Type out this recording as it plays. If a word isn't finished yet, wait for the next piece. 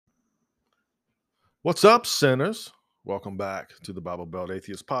What's up, sinners? Welcome back to the Bible Belt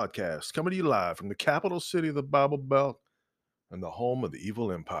Atheist Podcast, coming to you live from the capital city of the Bible Belt and the home of the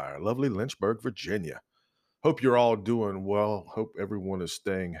evil empire, lovely Lynchburg, Virginia. Hope you're all doing well. Hope everyone is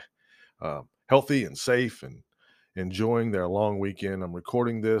staying healthy and safe and enjoying their long weekend. I'm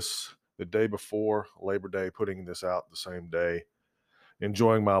recording this the day before Labor Day, putting this out the same day,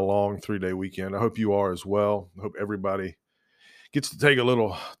 enjoying my long 3-day weekend. I hope you are as well. I hope everybody gets to take a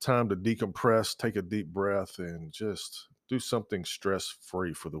little time to decompress, take a deep breath, and just do something stress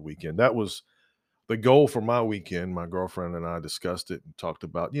free for the weekend. That was the goal for my weekend. My girlfriend and I discussed it and talked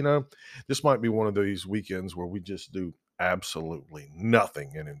about, this might be one of these weekends where we just do absolutely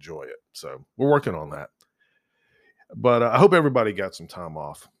nothing and enjoy it. So we're working on that. But I hope everybody got some time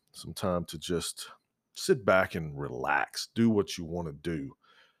off, some time to just sit back and relax, do what you want to do.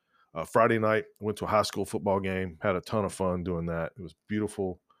 Friday night, went to a high school football game, had a ton of fun doing that. It was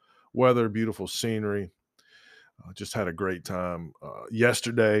beautiful weather, beautiful scenery. Just had a great time.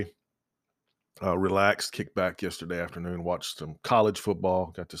 Yesterday, relaxed, kicked back yesterday afternoon, watched some college football,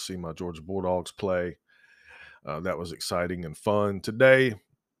 got to see my Georgia Bulldogs play. That was exciting and fun. Today,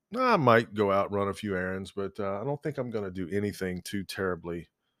 I might go out, run a few errands, but I don't think I'm going to do anything too terribly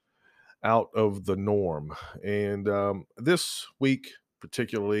out of the norm. And this week,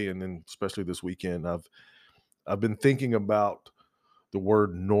 particularly, and then especially this weekend, I've been thinking about the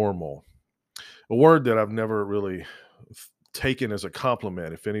word normal, a word that I've never really taken as a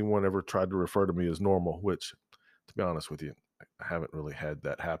compliment. If anyone ever tried to refer to me as normal, which, to be honest with you, I haven't really had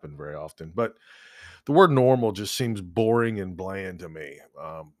that happen very often. But the word normal just seems boring and bland to me.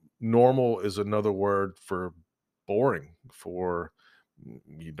 Normal is another word for boring, for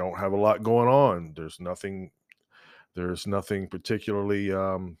you don't have a lot going on. There's nothing particularly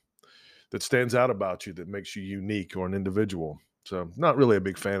that stands out about you that makes you unique or an individual. So, not really a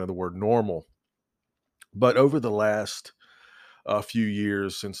big fan of the word normal. But over the last few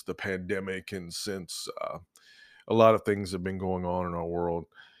years, since the pandemic and since a lot of things have been going on in our world,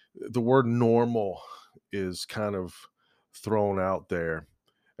 the word normal is kind of thrown out there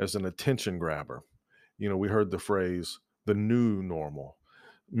as an attention grabber. We heard the phrase the new normal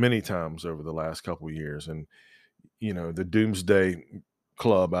many times over the last couple of years. And, the doomsday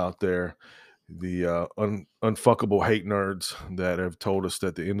club out there, the unfuckable hate nerds that have told us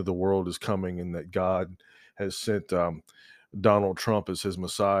that the end of the world is coming and that God has sent Donald Trump as his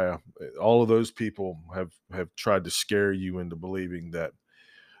Messiah. All of those people have tried to scare you into believing that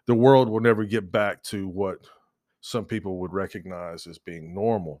the world will never get back to what some people would recognize as being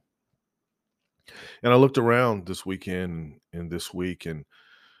normal. And I looked around this weekend and this week, and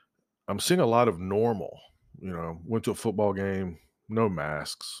I'm seeing a lot of normal. Went to a football game, no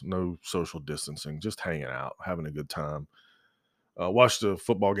masks, no social distancing, just hanging out, having a good time. Watched a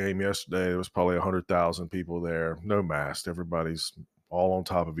football game yesterday. There was probably 100,000 people there, no mask. Everybody's all on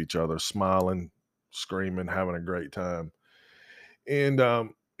top of each other, smiling, screaming, having a great time. And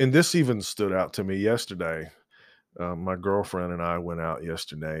this even stood out to me yesterday. My girlfriend and I went out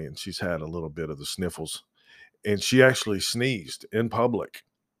yesterday, and she's had a little bit of the sniffles, and she actually sneezed in public.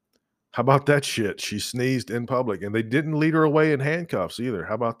 How about that shit? She sneezed in public, and they didn't lead her away in handcuffs either.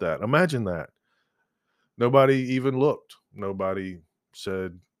 How about that? Imagine that. Nobody even looked. Nobody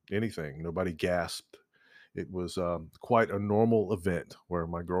said anything. Nobody gasped. It was quite a normal event where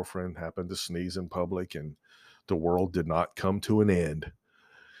my girlfriend happened to sneeze in public, and the world did not come to an end.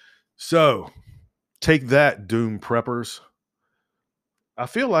 So, take that, doom preppers. I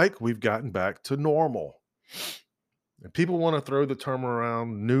feel like we've gotten back to normal. And people want to throw the term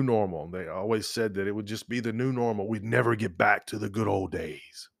around new normal. They always said that it would just be the new normal. We'd never get back to the good old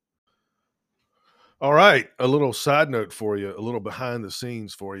days. All right, a little side note for you, a little behind the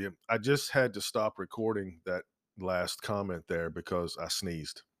scenes for you. I just had to stop recording that last comment there because I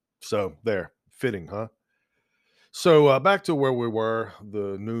sneezed. So, there, fitting, huh? So, back to where we were,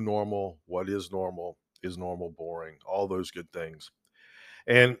 the new normal, what is normal, boring, all those good things.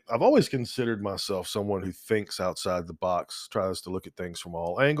 And I've always considered myself someone who thinks outside the box, tries to look at things from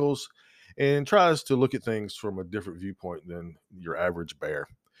all angles, and tries to look at things from a different viewpoint than your average bear.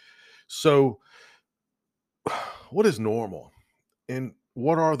 So, what is normal? And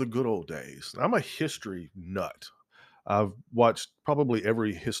what are the good old days? I'm a history nut. I've watched probably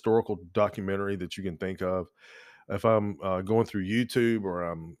every historical documentary that you can think of. If I'm going through YouTube or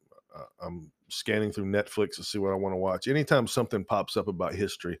I'm scanning through Netflix to see what I want to watch, anytime something pops up about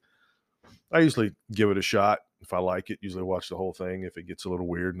history, I usually give it a shot. If I like it, usually watch the whole thing. If it gets a little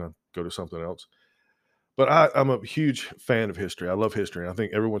weird, and I go to something else. But I'm a huge fan of history. I love history. I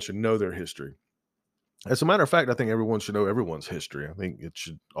think everyone should know their history. As a matter of fact, I think everyone should know everyone's history. I think it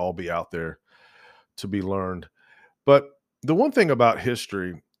should all be out there to be learned. But the one thing about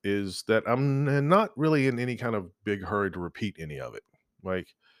history is that not really in any kind of big hurry to repeat any of it.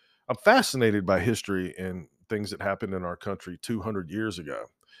 Like, I'm fascinated by history and things that happened in our country 200 years ago,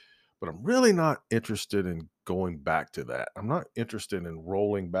 but I'm really not interested in going back to that. I'm not interested in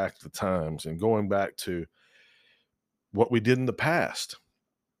rolling back the times and going back to what we did in the past.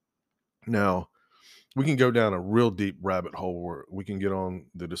 Now, we can go down a real deep rabbit hole where we can get on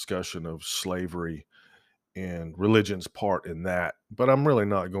the discussion of slavery and religion's part in that, but I'm really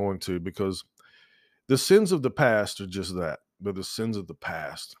not going to, because the sins of the past are just that. They're the sins of the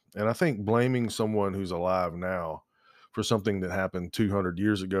past. And I think blaming someone who's alive now for something that happened 200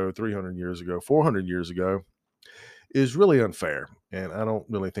 years ago, 300 years ago, 400 years ago is really unfair. And I don't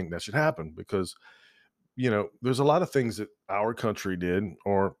really think that should happen because, there's a lot of things that our country did,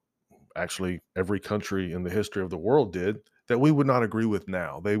 or actually every country in the history of the world did, that we would not agree with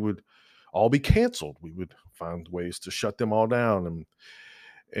now. They would all be canceled. We would find ways to shut them all down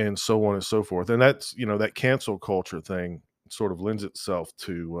and so on and so forth. And that's, that cancel culture thing sort of lends itself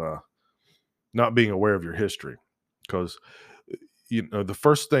to not being aware of your history. Because, the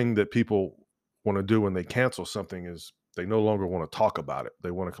first thing that people want to do when they cancel something is they no longer want to talk about it.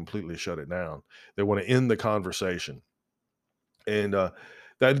 They want to completely shut it down. They want to end the conversation. And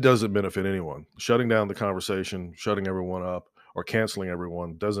that doesn't benefit anyone. Shutting down the conversation, shutting everyone up, or canceling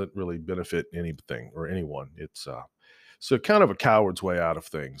everyone doesn't really benefit anything or anyone. It's a kind of a coward's way out of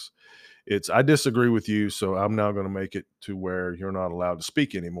things. It's, I disagree with you, so I'm now going to make it to where you're not allowed to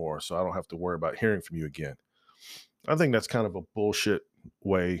speak anymore, so I don't have to worry about hearing from you again. I think that's kind of a bullshit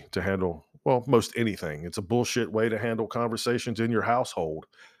way to handle, well, most anything. It's a bullshit way to handle conversations in your household.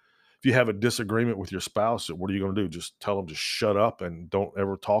 If you have a disagreement with your spouse, what are you going to do? Just tell them to shut up and don't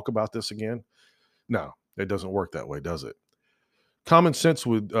ever talk about this again? No, it doesn't work that way, does it? Common sense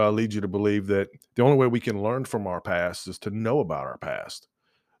would lead you to believe that the only way we can learn from our past is to know about our past,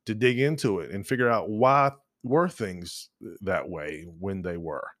 to dig into it and figure out why were things that way when they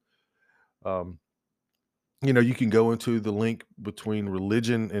were. Um, you can go into the link between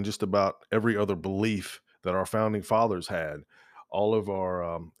religion and just about every other belief that our founding fathers had. All of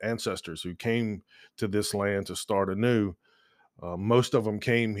our ancestors who came to this land to start anew, most of them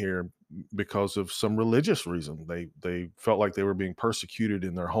came here because of some religious reason. They felt like they were being persecuted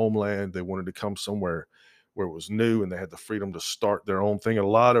in their homeland. They wanted to come somewhere where it was new and they had the freedom to start their own thing. A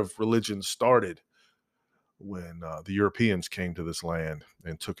lot of religions started when the Europeans came to this land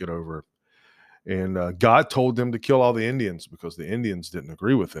and took it over. And God told them to kill all the Indians because the Indians didn't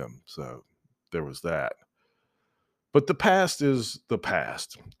agree with him. So there was that. But the past is the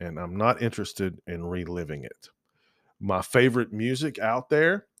past, and I'm not interested in reliving it. My favorite music out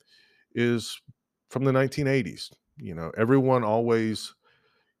there is from the 1980s. Everyone always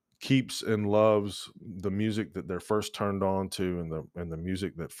keeps and loves the music that they're first turned on to, and the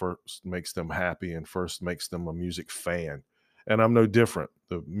music that first makes them happy and first makes them a music fan. And I'm no different.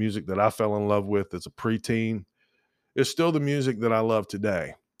 The music that I fell in love with as a preteen is still the music that I love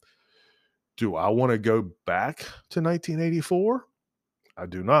today. Do I want to go back to 1984? I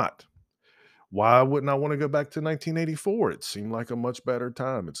do not. Why wouldn't I want to go back to 1984? It seemed like a much better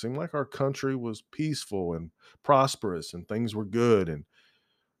time. It seemed like our country was peaceful and prosperous and things were good. And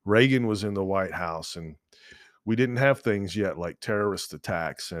Reagan was in the White House and we didn't have things yet like terrorist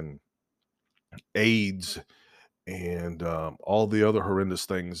attacks and AIDS and all the other horrendous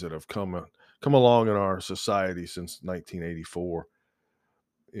things that have come along in our society since 1984.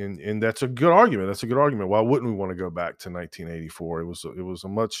 And that's a good argument. That's a good argument. Why wouldn't we want to go back to 1984? It was a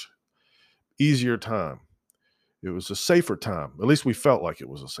much easier time. It was a safer time. At least we felt like it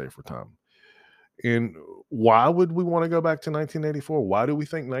was a safer time. And why would we want to go back to 1984? Why do we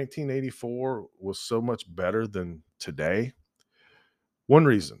think 1984 was so much better than today? One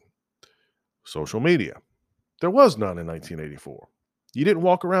reason: social media. There was none in 1984. You didn't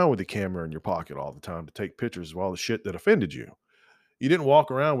walk around with a camera in your pocket all the time to take pictures of all the shit that offended you. You didn't walk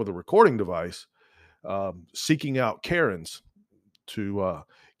around with a recording device seeking out Karens to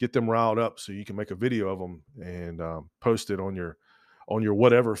get them riled up so you can make a video of them and post it on your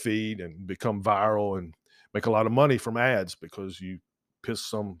whatever feed and become viral and make a lot of money from ads because you piss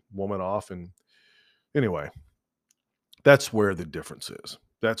some woman off. And anyway, that's where the difference is.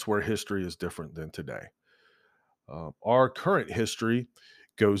 That's where history is different than today. Our current history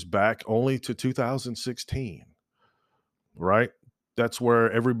goes back only to 2016, right? That's where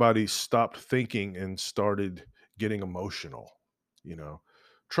everybody stopped thinking and started getting emotional. You know,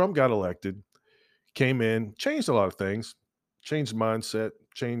 Trump got elected, came in, changed a lot of things, changed mindset,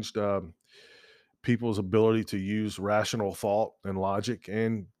 changed people's ability to use rational thought and logic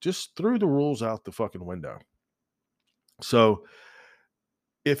and just threw the rules out the fucking window. So,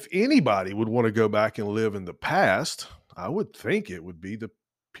 if anybody would want to go back and live in the past, I would think it would be the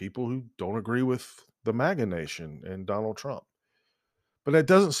people who don't agree with the MAGA nation and Donald Trump. But that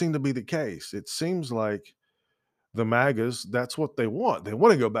doesn't seem to be the case. It seems like the MAGAs, that's what they want. They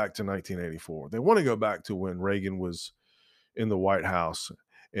want to go back to 1984. They want to go back to when Reagan was in the White House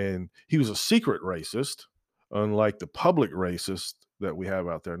and he was a secret racist, unlike the public racist that we have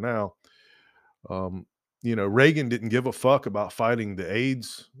out there now. Um, Reagan didn't give a fuck about fighting the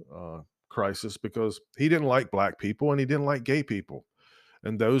AIDS crisis because he didn't like black people and he didn't like gay people.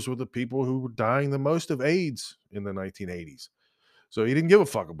 And those were the people who were dying the most of AIDS in the 1980s. So he didn't give a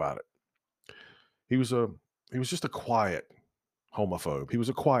fuck about it. He was a he was just a quiet homophobe. He was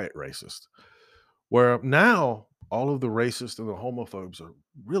a quiet racist. Where now all of the racists and the homophobes are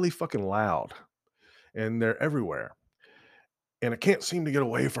really fucking loud and they're everywhere. And I can't seem to get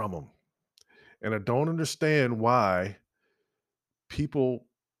away from them. And I don't understand why people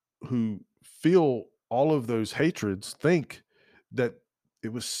who feel all of those hatreds think that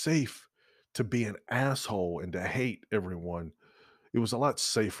it was safe to be an asshole and to hate everyone. It was a lot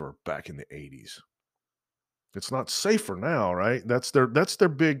safer back in the 80s. It's not safer now, right? That's their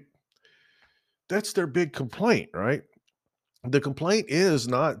big complaint, right? The complaint is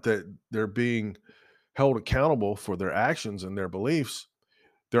not that they're being held accountable for their actions and their beliefs.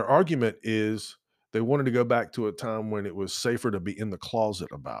 Their argument is they wanted to go back to a time when it was safer to be in the closet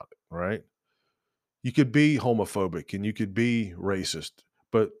about it, right? You could be homophobic and you could be racist,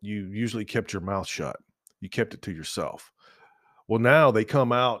 but you usually kept your mouth shut. You kept it to yourself. Well, now they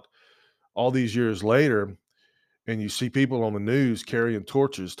come out all these years later and you see people on the news carrying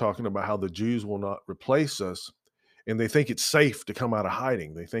torches talking about how the Jews will not replace us. And they think it's safe to come out of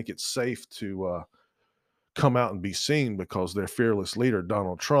hiding. They think it's safe to come out and be seen because their fearless leader,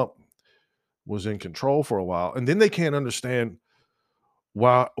 Donald Trump, was in control for a while. And then they can't understand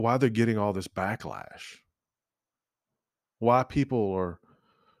why they're getting all this backlash, why people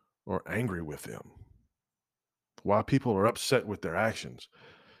are angry with him, why people are upset with their actions.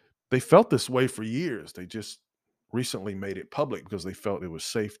 They felt this way for years. They just recently made it public because they felt it was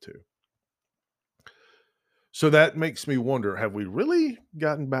safe to. So that makes me wonder, have we really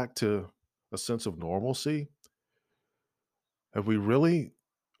gotten back to a sense of normalcy? Have we really,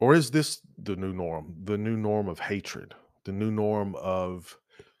 or is this the new norm of hatred, the new norm of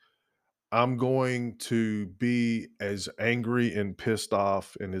I'm going to be as angry and pissed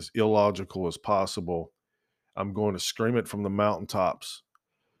off and as illogical as possible. I'm going to scream it from the mountaintops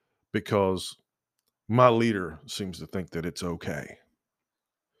because my leader seems to think that it's okay.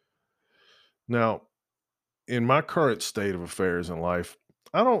 Now, in my current state of affairs in life,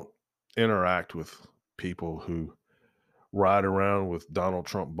 I don't interact with people who ride around with Donald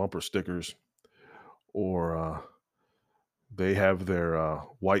Trump bumper stickers or they have their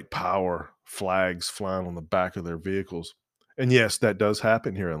white power flags flying on the back of their vehicles. And yes, that does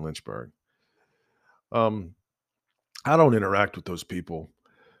happen here in Lynchburg. Um, I don't interact with those people,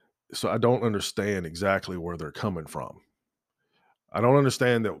 so I don't understand exactly where they're coming from. I don't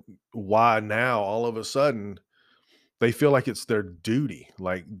understand that why now all of a sudden they feel like it's their duty.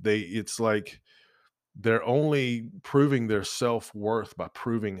 It's like they're only proving their self-worth by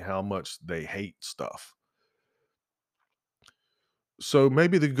proving how much they hate stuff. So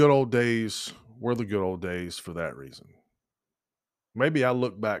maybe the good old days were the good old days for that reason. Maybe I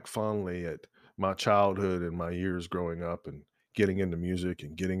look back fondly at my childhood and my years growing up and getting into music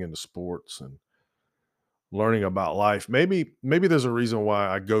and getting into sports and learning about life. Maybe there's a reason why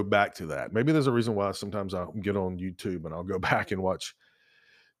I go back to that. Maybe there's a reason why sometimes I'll get on YouTube and I'll go back and watch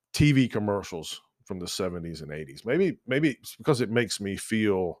TV commercials from the 70s and 80s. Maybe it's because it makes me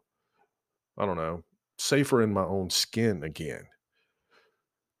feel, I don't know, safer in my own skin again.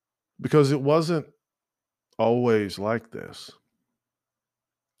 Because it wasn't always like this.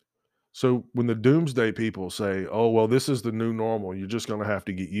 So when the doomsday people say, "Oh, well, this is the new normal. You're just going to have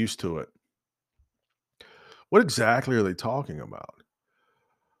to get used to it." What exactly are they talking about?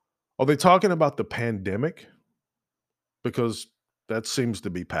 Are they talking about the pandemic? Because that seems to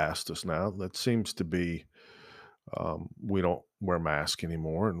be past us now. That seems to be we don't wear masks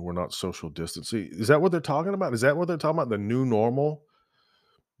anymore and we're not social distancing. Is that what they're talking about? Is that what they're talking about? The new normal,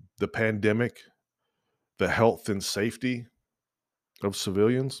 the pandemic, the health and safety of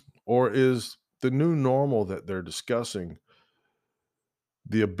civilians? Or is the new normal that they're discussing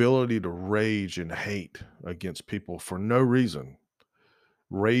the ability to rage and hate against people for no reason,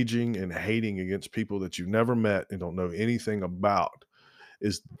 raging and hating against people that you've never met and don't know anything about,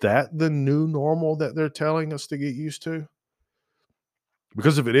 Is that the new normal that they're telling us to get used to?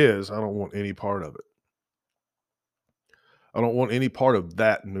 Because if it is, I don't want any part of it. I don't want any part of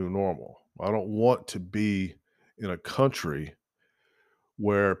that new normal. I don't want to be in a country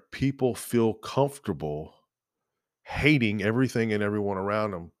where people feel comfortable hating everything and everyone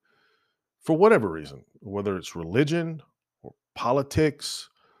around them for whatever reason, whether it's religion or politics,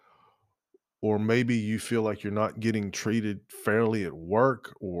 or maybe you feel like you're not getting treated fairly at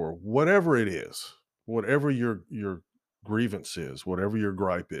work or whatever it is, whatever your grievance is, whatever your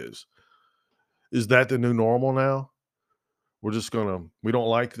gripe is that the new normal now? We don't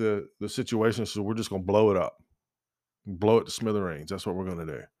like the situation, so we're just gonna blow it up, blow it to smithereens. That's what we're gonna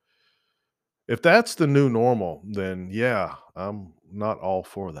do. If that's the new normal, then yeah, I'm not all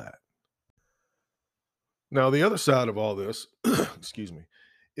for that. Now, the other side of all this, excuse me,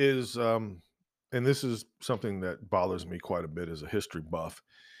 is, and this is something that bothers me quite a bit as a history buff,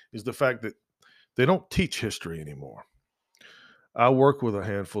 is the fact that they don't teach history anymore. I work with a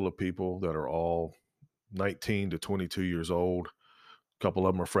handful of people that are all 19 to 22 years old. A couple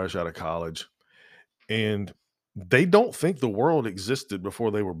of them are fresh out of college, and they don't think the world existed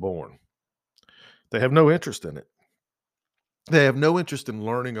before they were born. They have no interest in it. They have no interest in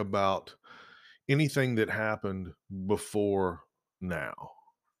learning about anything that happened before now.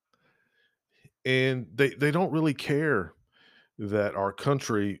 And they don't really care that our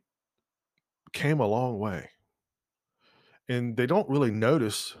country came a long way. And they don't really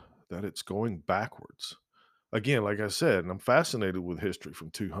notice that it's going backwards. Again, like I said, and I'm fascinated with history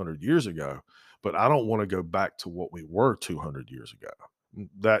from 200 years ago, but I don't want to go back to what we were 200 years ago.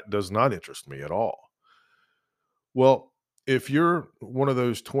 That does not interest me at all. Well, if you're one of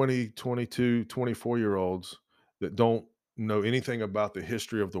those 20, 22, 24-year olds that don't know anything about the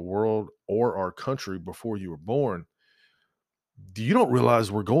history of the world or our country before you were born, you don't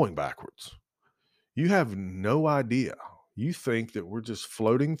realize we're going backwards. You have no idea. You think that we're just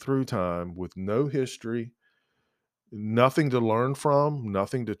floating through time with no history, nothing to learn from,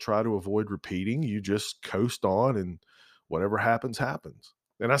 nothing to try to avoid repeating. You just coast on and whatever happens, happens.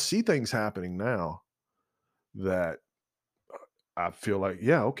 And I see things happening now that I feel like,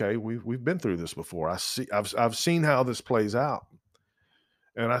 yeah, okay, we've been through this before. I've seen how this plays out.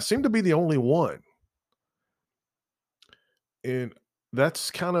 And I seem to be the only one. And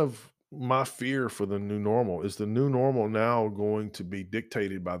that's kind of my fear for the new normal. Is the new normal now going to be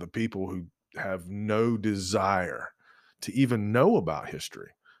dictated by the people who have no desire to even know about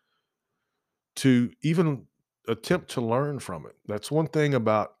history, to even attempt to learn from it? That's one thing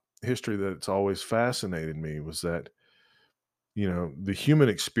about history that's always fascinated me, was that, the human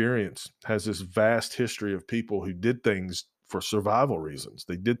experience has this vast history of people who did things for survival reasons.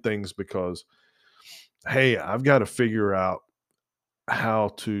 They did things because, hey, I've got to figure out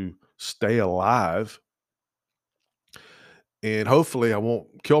how to stay alive, and hopefully I won't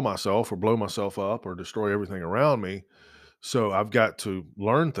kill myself or blow myself up or destroy everything around me. So I've got to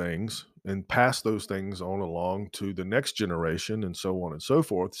learn things and pass those things on along to the next generation and so on and so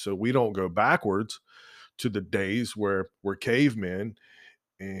forth. So we don't go backwards to the days where we're cavemen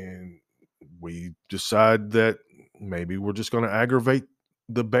and we decide that maybe we're just going to aggravate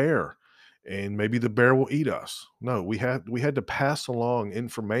the bear and maybe the bear will eat us. No, we had to pass along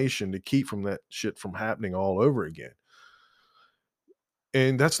information to keep from that shit from happening all over again.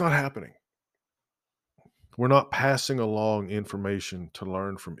 And that's not happening. We're not passing along information to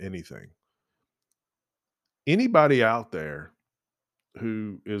learn from anything. Anybody out there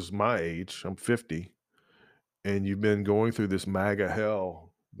who is my age, I'm 50, and you've been going through this MAGA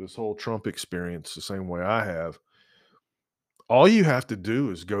hell, this whole Trump experience the same way I have, all you have to do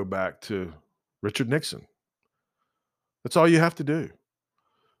is go back to Richard Nixon. That's all you have to do.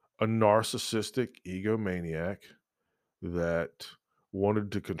 A narcissistic egomaniac that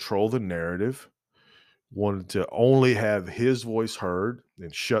wanted to control the narrative, wanted to only have his voice heard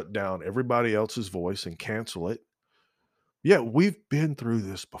and shut down everybody else's voice and cancel it. Yeah, we've been through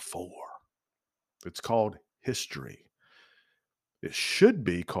this before. It's called history. It should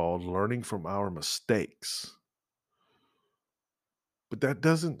be called learning from our mistakes. But that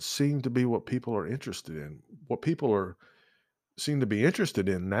doesn't seem to be what people are interested in. What people are seem to be interested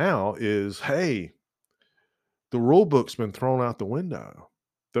in now is, hey, the rule book's been thrown out the window.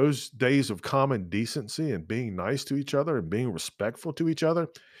 Those days of common decency and being nice to each other and being respectful to each other,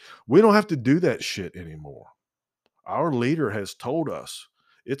 we don't have to do that shit anymore. Our leader has told us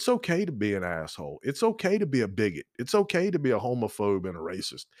it's okay to be an asshole. It's okay to be a bigot. It's okay to be a homophobe and a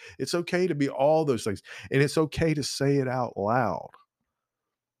racist. It's okay to be all those things. And it's okay to say it out loud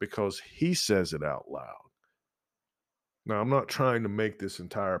because he says it out loud. Now, I'm not trying to make this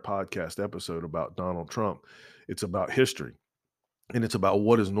entire podcast episode about Donald Trump. It's about history and it's about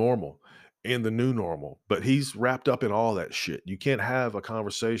what is normal and the new normal. But he's wrapped up in all that shit. You can't have a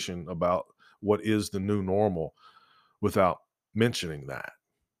conversation about what is the new normal without mentioning that.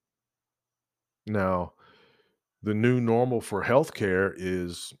 Now, the new normal for healthcare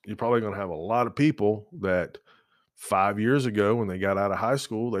is you're probably going to have a lot of people that 5 years ago, when they got out of high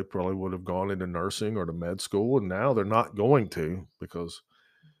school, they probably would have gone into nursing or to med school. And now they're not going to because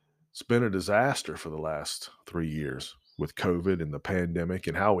it's been a disaster for the last 3 years with COVID and the pandemic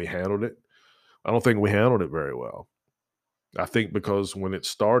and how we handled it. I don't think we handled it very well. I think because when it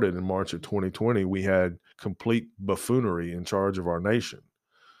started in March of 2020, we had complete buffoonery in charge of our nation.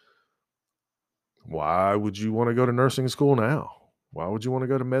 Why would you want to go to nursing school now? Why would you want to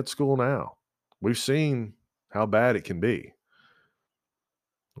go to med school now? We've seen how bad it can be.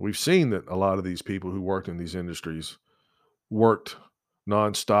 We've seen that a lot of these people who worked in these industries worked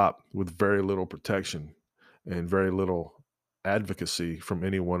nonstop with very little protection and very little advocacy from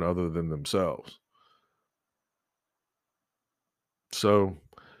anyone other than themselves. So,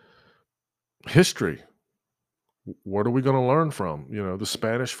 history, what are we going to learn from? The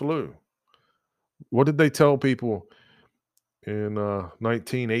Spanish flu. What did they tell people in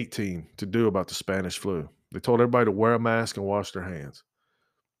 1918 to do about the Spanish flu? They told everybody to wear a mask and wash their hands.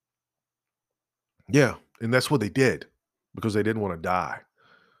 Yeah, and that's what they did because they didn't want to die.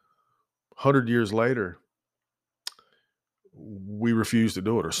 100 years later, we refused to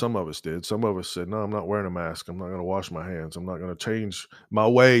do it, or some of us did. Some of us said, "No, I'm not wearing a mask. I'm not going to wash my hands. I'm not going to change my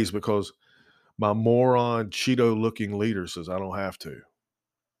ways because my moron Cheeto looking leader says I don't have to."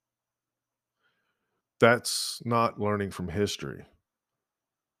 That's not learning from history.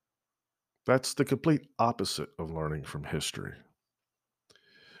 That's the complete opposite of learning from history.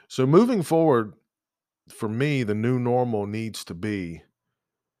 So moving forward, for me, the new normal needs to be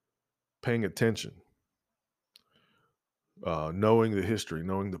paying attention, knowing the history,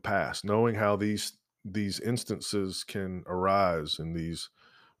 knowing the past, knowing how these instances can arise and these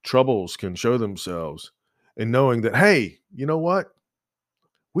troubles can show themselves, and knowing that, hey, you know what?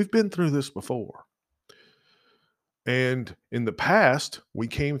 We've been through this before. And in the past, we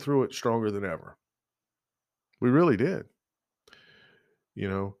came through it stronger than ever. We really did. You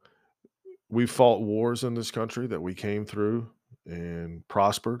know, we fought wars in this country that we came through and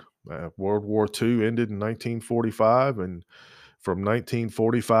prospered. World War II ended in 1945. And from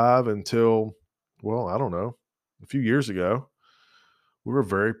 1945 until, well, I don't know, a few years ago, we were a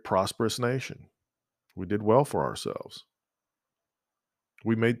very prosperous nation. We did well for ourselves.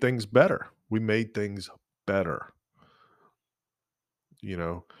 We made things better. We made things better, you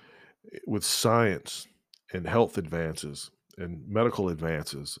know, with science and health advances and medical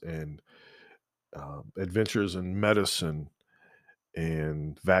advances and adventures in medicine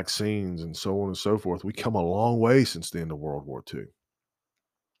and vaccines and so on and so forth. We come a long way since the end of World War II.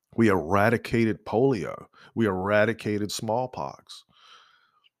 We eradicated polio. We eradicated smallpox.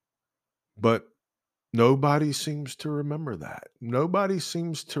 But nobody seems to remember that. Nobody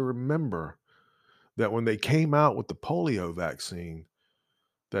seems to remember that when they came out with the polio vaccine,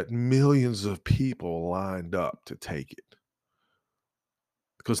 that millions of people lined up to take it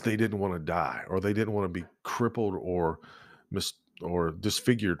because they didn't want to die or they didn't want to be crippled or mis- or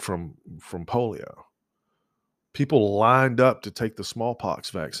disfigured from polio. People lined up to take the smallpox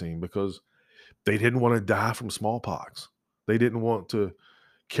vaccine because they didn't want to die from smallpox. They didn't want to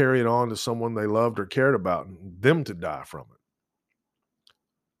carry it on to someone they loved or cared about and them to die from it.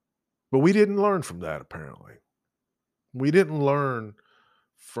 But we didn't learn from that, apparently. We didn't learn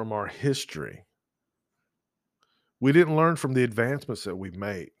from our history. We didn't learn from the advancements that we've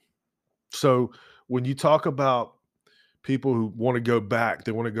made. So when you talk about people who want to go back,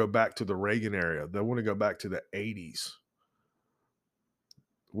 they want to go back to the Reagan era, they want to go back to the 80s.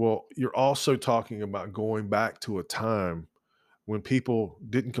 Well, you're also talking about going back to a time when people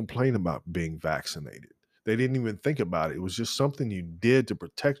didn't complain about being vaccinated. They didn't even think about it. It was just something you did to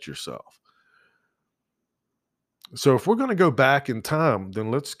protect yourself. So if we're going to go back in time,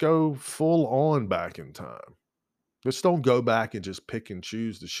 then let's go full on back in time. Let's don't go back and just pick and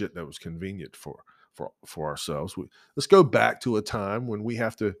choose the shit that was convenient for ourselves. Let's go back to a time when we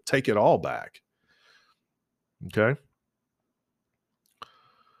have to take it all back. Okay?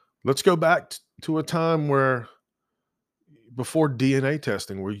 Let's go back to a time where before DNA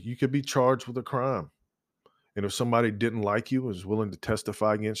testing where you could be charged with a crime. And if somebody didn't like you, was willing to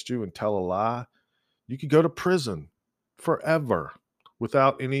testify against you and tell a lie, you could go to prison forever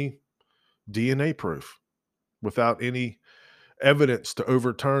without any DNA proof, without any evidence to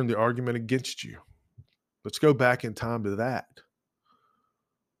overturn the argument against you. Let's go back in time to that,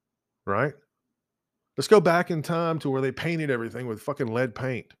 right? Let's go back in time to where they painted everything with fucking lead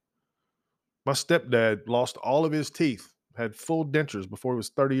paint. My stepdad lost all of his teeth, had full dentures before he was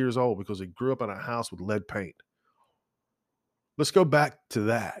 30 years old because he grew up in a house with lead paint. Let's go back to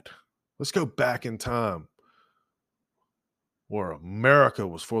that. Let's go back in time where America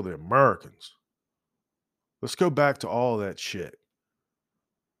was for the Americans. Let's go back to all that shit.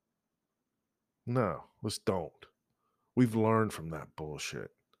 No, let's don't. We've learned from that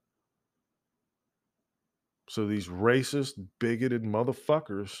bullshit. So these racist, bigoted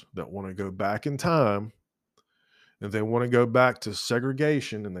motherfuckers that want to go back in time and they want to go back to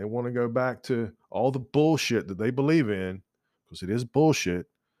segregation and they want to go back to all the bullshit that they believe in, because it is bullshit.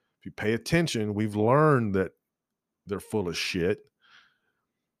 If you pay attention, we've learned that they're full of shit.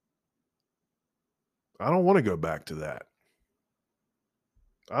 I don't want to go back to that.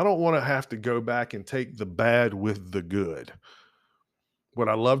 I don't want to have to go back and take the bad with the good. Would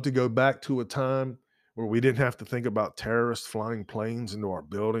I love to go back to a time where we didn't have to think about terrorists flying planes into our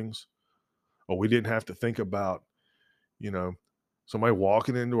buildings, or we didn't have to think about, you know, somebody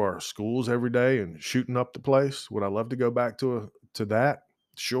walking into our schools every day and shooting up the place? Would I love to go back to that?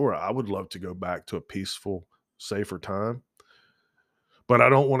 Sure, I would love to go back to a peaceful, safer time. But I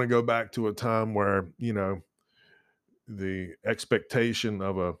don't want to go back to a time where, the expectation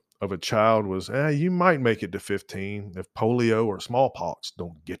of a child was, you might make it to 15 if polio or smallpox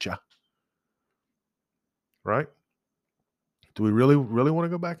don't get you, right? Do we really, really want to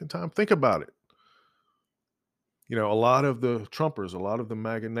go back in time? Think about it. A lot of the Trumpers, a lot of the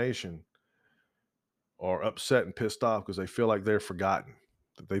MAGA nation are upset and pissed off because they feel like they're forgotten,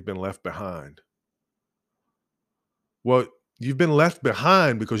 that they've been left behind. Well, you've been left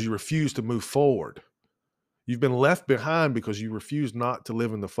behind because you refuse to move forward. You've been left behind because you refuse not to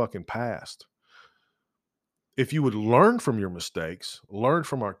live in the fucking past. If you would learn from your mistakes, learn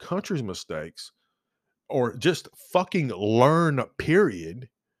from our country's mistakes, or just fucking learn, period,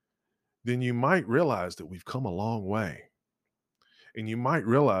 then you might realize that we've come a long way. And you might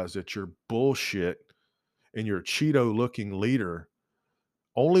realize that your bullshit and your Cheeto looking leader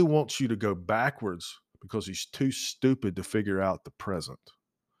only wants you to go backwards because he's too stupid to figure out the present.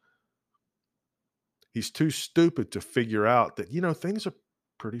 He's too stupid to figure out that, things are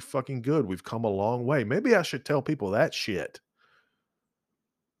pretty fucking good. We've come a long way. Maybe I should tell people that shit.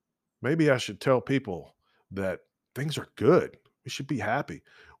 Maybe I should tell people that things are good. We should be happy.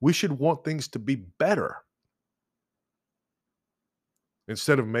 We should want things to be better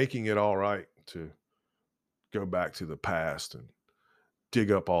instead of making it all right to go back to the past and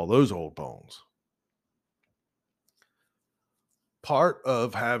dig up all those old bones. Part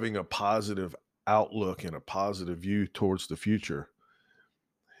of having a positive outlook and a positive view towards the future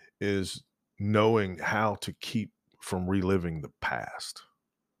is knowing how to keep from reliving the past.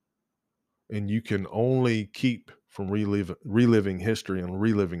 And you can only keep from reliving history and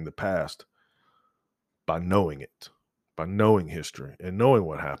reliving the past by knowing it, by knowing history and knowing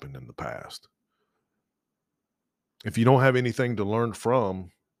what happened in the past. If you don't have anything to learn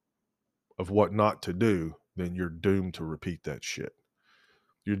from of what not to do, then you're doomed to repeat that shit.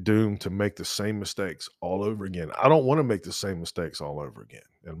 You're doomed to make the same mistakes all over again. I don't want to make the same mistakes all over again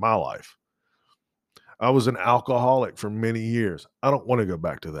in my life. I was an alcoholic for many years. I don't want to go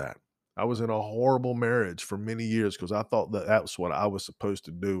back to that. I was in a horrible marriage for many years because I thought that that's what I was supposed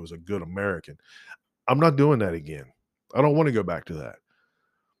to do as a good American. I'm not doing that again. I don't want to go back to that.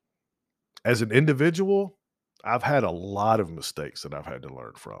 As an individual, I've had a lot of mistakes that I've had to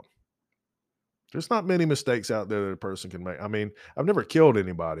learn from. There's not many mistakes out there that a person can make. I mean, I've never killed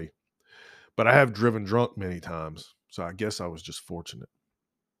anybody, but I have driven drunk many times. So I guess I was just fortunate.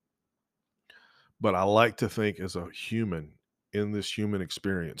 But I like to think as a human in this human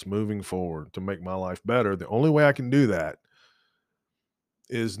experience moving forward to make my life better. The only way I can do that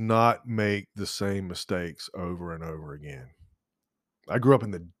is not make the same mistakes over and over again. I grew up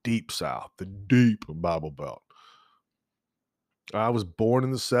in the deep South, the deep Bible Belt. I was born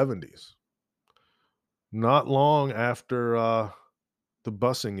in the 70s, not long after the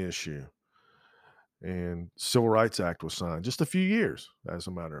busing issue and Civil Rights Act was signed, just a few years, as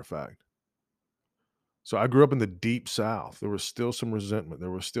a matter of fact. So I grew up in the deep South. There was still some resentment. There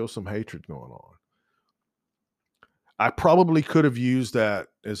was still some hatred going on. I probably could have used that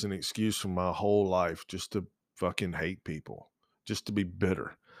as an excuse for my whole life just to fucking hate people, just to be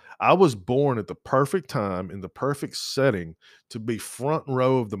bitter. I was born at the perfect time in the perfect setting to be front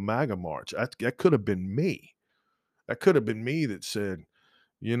row of the MAGA march. That could have been me. That could have been me that said,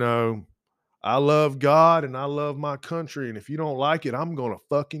 you know, I love God and I love my country. And if you don't like it, I'm going to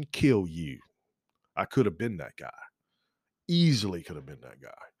fucking kill you. I could have been that guy. Easily could have been that guy.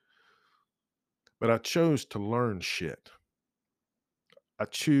 But I chose to learn shit. I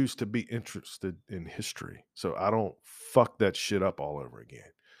choose to be interested in history so I don't fuck that shit up all over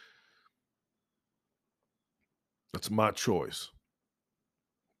again. That's my choice.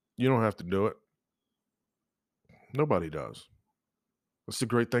 You don't have to do it. Nobody does. That's the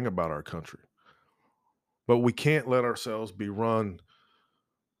great thing about our country. But we can't let ourselves be run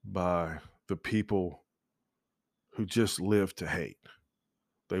by the people who just live to hate.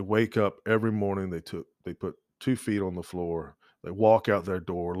 They wake up every morning, they put 2 feet on the floor, they walk out their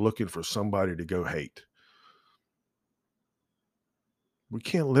door looking for somebody to go hate. We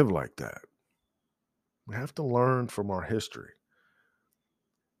can't live like that. We have to learn from our history.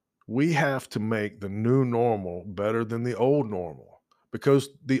 We have to make the new normal better than the old normal, because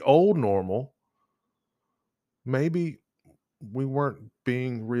the old normal, maybe we weren't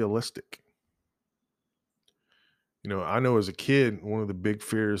being realistic. I know as a kid, one of the big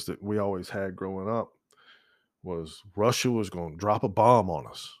fears that we always had growing up was Russia was going to drop a bomb on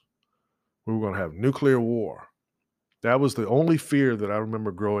us. We were going to have nuclear war. That was the only fear that I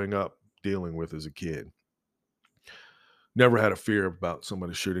remember growing up dealing with as a kid. Never had a fear about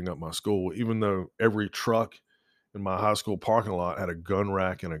somebody shooting up my school, even though every truck in my high school parking lot had a gun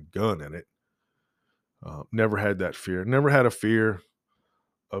rack and a gun in it. Never had that fear. Never had a fear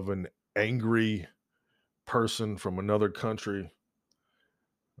of an angry person from another country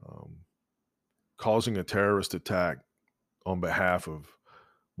um, causing a terrorist attack on behalf of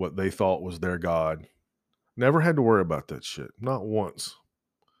what they thought was their God. Never had to worry about that shit. Not once.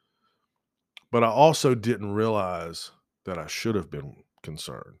 But I also didn't realize that I should have been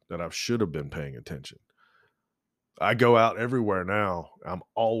concerned, that I should have been paying attention. I go out everywhere now. I'm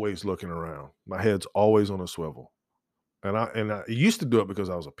always looking around. My head's always on a swivel. And I used to do it because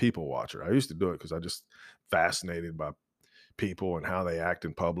I was a people watcher. I used to do it because I just fascinated by people and how they act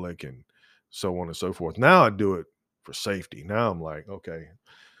in public and so on and so forth. Now I do it for safety. Now I'm like, okay,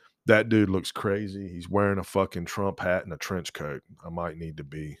 that dude looks crazy. He's wearing a fucking Trump hat and a trench coat. I might need to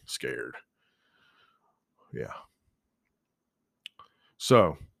be scared. Yeah.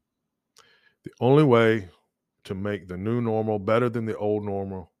 So the only way to make the new normal better than the old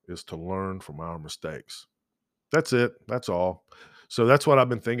normal is to learn from our mistakes. That's it. That's all. So that's what I've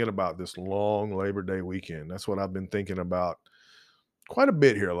been thinking about this long Labor Day weekend. That's what I've been thinking about quite a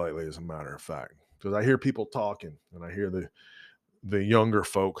bit here lately, as a matter of fact, because I hear people talking and I hear the younger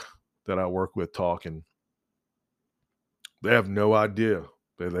folk that I work with talking. They have no idea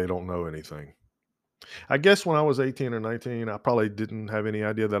that they don't know anything. I guess when I was 18 or 19, I probably didn't have any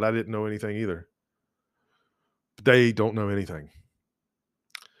idea that I didn't know anything either. They don't know anything.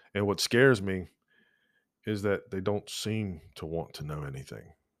 And what scares me is that they don't seem to want to know anything.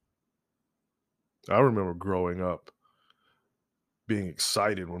 I remember growing up being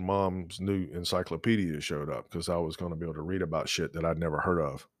excited when mom's new encyclopedia showed up because I was going to be able to read about shit that I'd never heard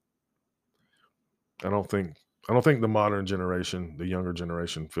of. I don't think the modern generation, the younger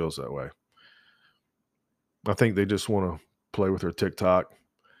generation, feels that way. I think they just want to play with their TikTok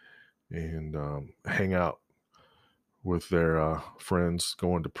and hang out with their friends,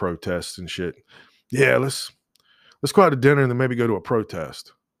 going to protests and shit. Yeah, let's go out to dinner and then maybe go to a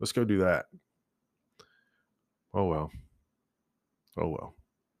protest. Let's go do that. Oh well. Oh well.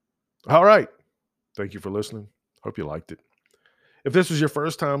 All right. Thank you for listening. Hope you liked it. If this was your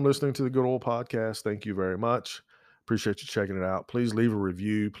first time listening to the Good Old Podcast, thank you very much. Appreciate you checking it out. Please leave a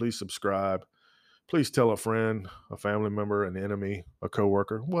review. Please subscribe. Please tell a friend, a family member, an enemy, a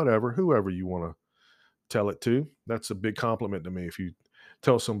coworker, whatever, whoever you want to tell it to. That's a big compliment to me if you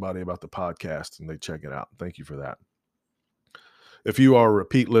tell somebody about the podcast and they check it out. Thank you for that. If you are a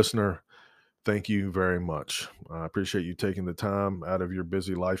repeat listener, thank you very much. I appreciate you taking the time out of your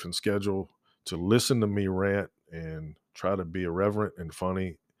busy life and schedule to listen to me rant and try to be irreverent and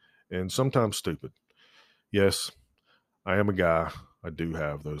funny and sometimes stupid. Yes, I am a guy. I do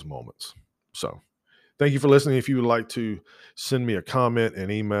have those moments. So thank you for listening. If you would like to send me a comment,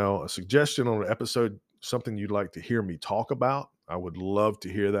 an email, a suggestion on an episode, something you'd like to hear me talk about, I would love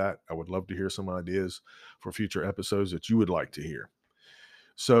to hear that. I would love to hear some ideas for future episodes that you would like to hear.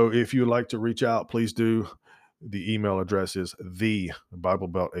 So if you would like to reach out, please do. The email address is the Bible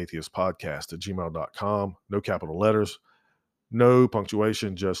Belt Atheist Podcast at gmail.com. No capital letters, no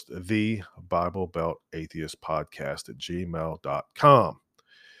punctuation, just the Bible Belt Atheist Podcast at gmail.com.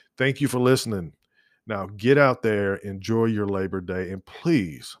 Thank you for listening. Now get out there, enjoy your Labor Day, and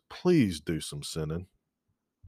please, please do some sinning.